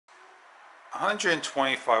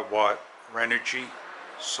125 watt Renogy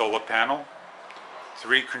solar panel,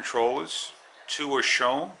 3 controllers, 2 are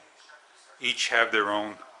shown, each have their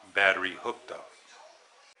own battery hooked up.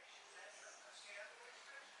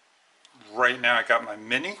 Right now I got my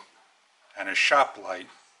mini and a shop light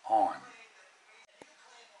on.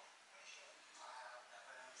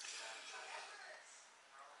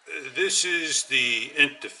 This is the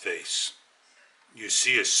interface. You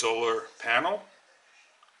see a solar panel,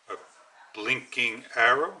 a blinking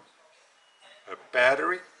arrow, a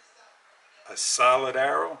battery, a solid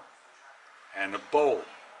arrow, and a bulb,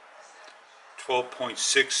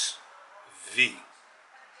 12.6 V.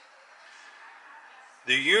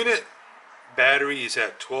 The unit battery is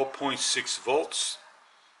at 12.6 volts.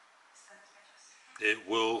 It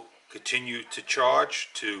will continue to charge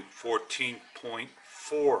to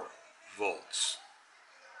 14.4 volts.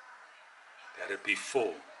 That'll be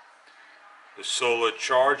full. The solar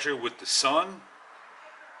charger with the sun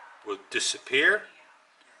will disappear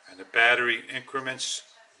and the battery increments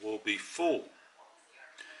will be full.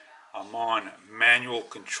 I'm on manual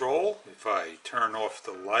control. If I turn off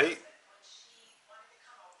the light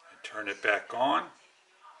and turn it back on,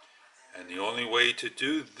 and the only way to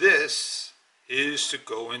do this is to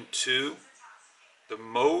go into the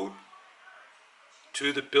mode,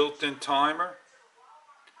 to the built-in timer,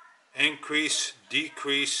 increase,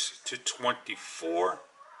 decrease to 24,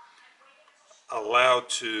 allow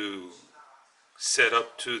to set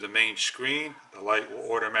up to the main screen, the light will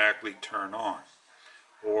automatically turn on,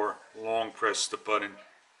 or long press the button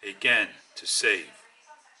again to save.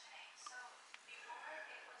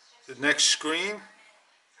 The next screen,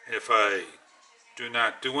 if I do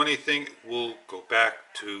not do anything, it will go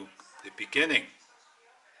back to the beginning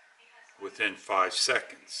within 5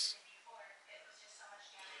 seconds.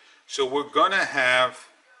 So we're going to have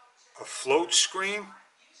a float screen,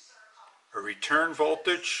 a return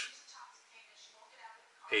voltage,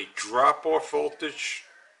 a drop-off voltage,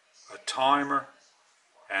 a timer,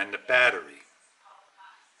 and the battery.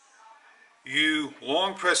 You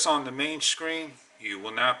long press on the main screen, you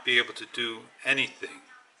will not be able to do anything.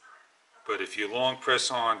 But if you long press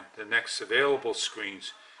on the next available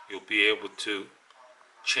screens, you'll be able to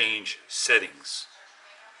change settings.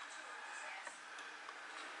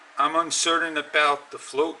 I'm uncertain about the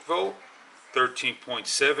float volt,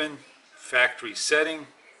 13.7 factory setting.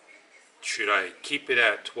 Should I keep it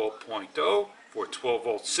at 12.0 for a 12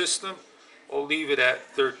 volt system, or leave it at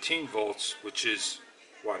 13 volts, which is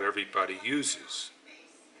what everybody uses?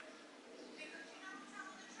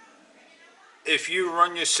 If you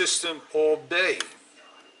run your system all day,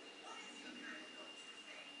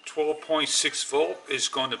 12.6 volt is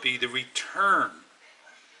going to be the return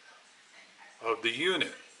of the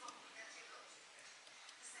unit.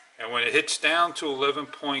 And when it hits down to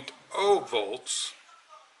 11.0 volts,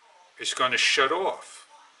 it's going to shut off.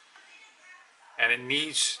 And it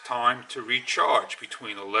needs time to recharge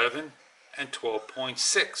between 11 and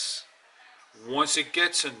 12.6. Once it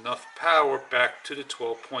gets enough power back to the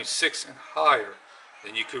 12.6 and higher,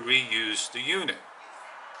 then you can reuse the unit.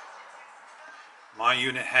 My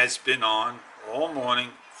unit has been on all morning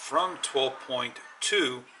from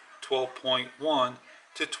 12.2, 12.1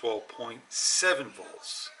 to 12.7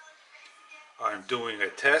 volts. I'm doing a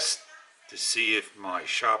test to see if my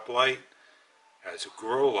shop light as a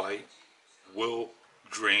grow light will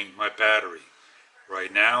drain my battery.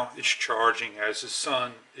 Right now it's charging as the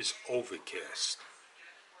sun is overcast.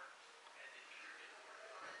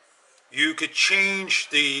 You could change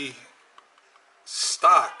the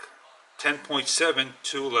stock 10.7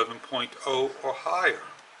 to 11.0 or higher.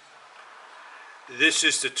 This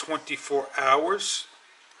is the 24 hours.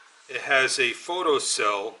 It has a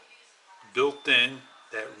photocell built in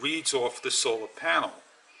that reads off the solar panel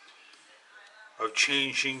of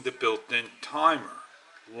changing the built-in timer.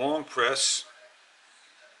 Long press.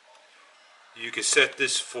 You can set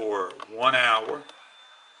this for 1 hour,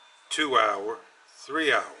 2 hour,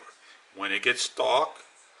 3 hour. When it gets dark,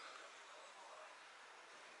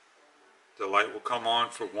 the light will come on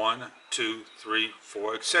for 1, 2, 3,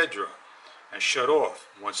 4, etc. and shut off.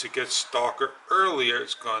 Once it gets darker earlier,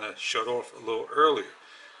 it's going to shut off a little earlier.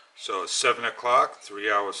 So 7 o'clock,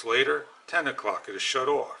 3 hours later, 10 o'clock, it'll shut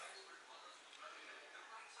off.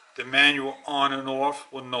 The manual on and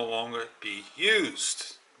off will no longer be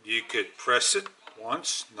used. You could press it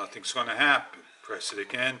once, nothing's going to happen. Press it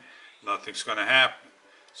again, nothing's going to happen.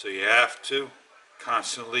 So you have to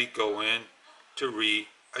constantly go in to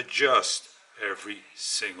readjust every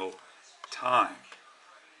single time.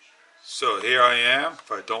 So here I am.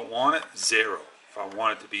 If I don't want it, 0. If I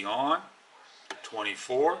want it to be on,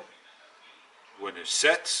 24. When it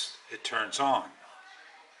sets, it turns on.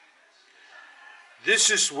 This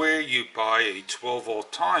is where you buy a 12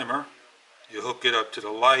 volt timer. You hook it up to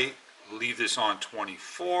the light, leave this on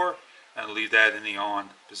 24, and leave that in the on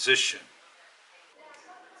position.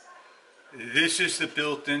 This is the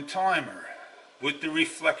built-in timer with the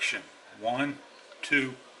reflection. 1,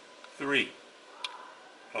 2, 3.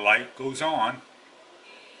 The light goes on.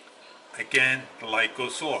 Again, the light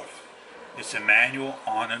goes off. It's a manual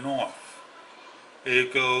on and off.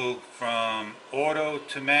 It'll go from auto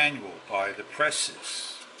to manual by the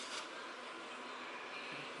presses.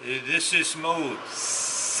 This is mode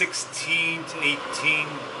 16 to 18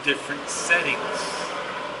 different settings.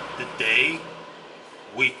 The day,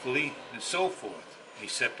 weekly, and so forth. You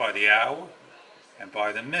set by the hour and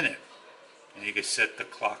by the minute. And you can set the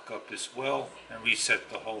clock up as well and reset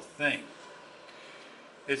the whole thing.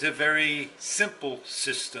 It's a very simple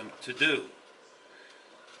system to do.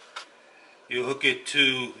 You hook it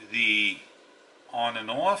to the on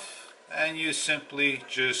and off, and you simply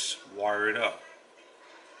just wire it up.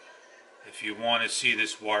 If you want to see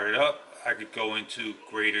this wired up, I could go into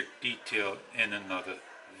greater detail in another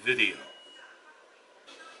video.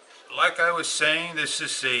 Like I was saying, this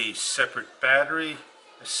is a separate battery,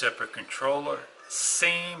 a separate controller,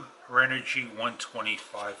 same Renogy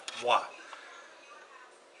 125 watt.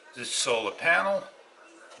 The solar panel,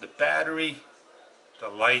 the battery, the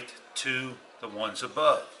light to the ones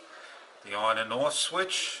above. The on and off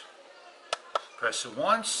switch, press it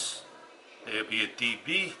once, there'll be a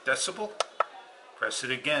dB, decibel, press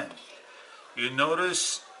it again. You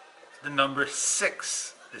notice the number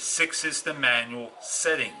 6. The 6 is the manual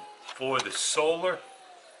setting for the solar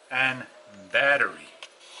and battery.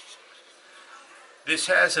 This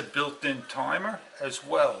has a built-in timer as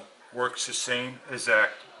well. Works the same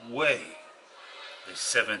exact way. It's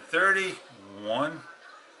 7:30, 1.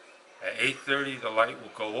 At 8:30 the light will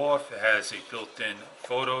go off. It has a built-in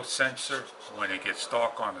photo sensor. When it gets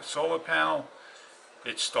dark on the solar panel,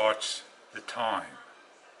 it starts the time.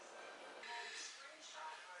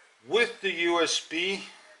 With the USB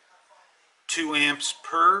 2 amps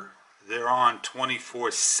per, they're on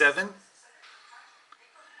 24/7.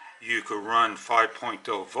 You could run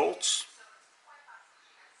 5.0 volts.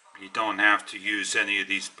 You don't have to use any of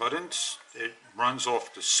these buttons. It runs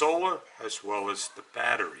off the solar as well as the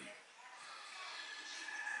battery.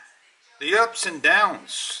 The ups and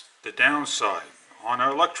downs, the downside on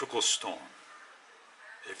an electrical storm.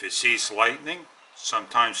 If it sees lightning,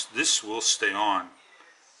 sometimes this will stay on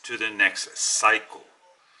to the next cycle.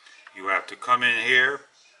 You have to come in here,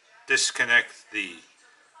 disconnect the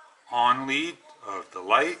on lead of the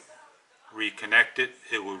light, reconnect it,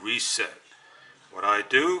 it will reset. What I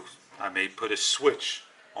do, I may put a switch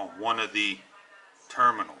on one of the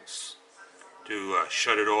terminals to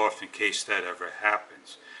shut it off in case that ever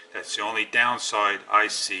happens. That's the only downside I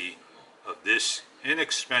see of this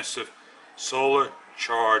inexpensive solar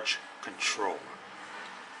charge controller.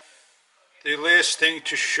 The last thing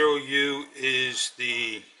to show you is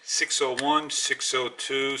the 601,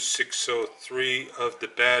 602, 603 of the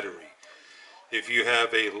battery. If you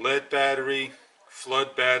have a lead battery,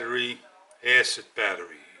 flood battery, acid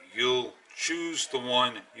battery, you'll choose the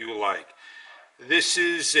one you like. This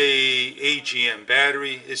is a AGM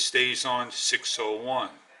battery. It stays on 601.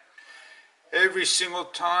 Every single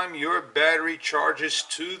time your battery charges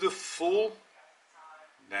to the full,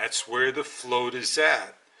 that's where the float is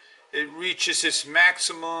at. It reaches its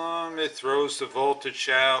maximum, it throws the voltage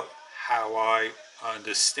out, how I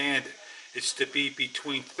understand it. It's to be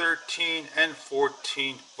between 13 and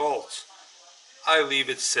 14 volts. I leave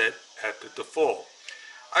it set at the default.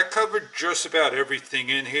 I covered just about everything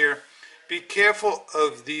in here. Be careful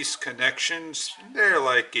of these connections. They're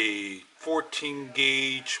like a 14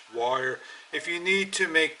 gauge wire. If you need to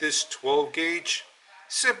make this 12 gauge,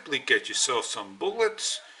 simply get yourself some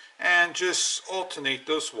bullets and just alternate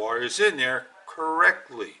those wires in there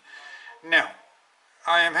correctly. Now,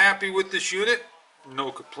 I am happy with this unit.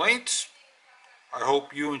 No complaints. I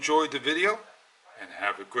hope you enjoyed the video and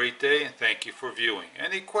have a great day, and thank you for viewing.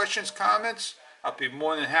 Any questions, comments? I'll be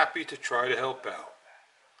more than happy to try to help out.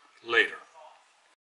 Later.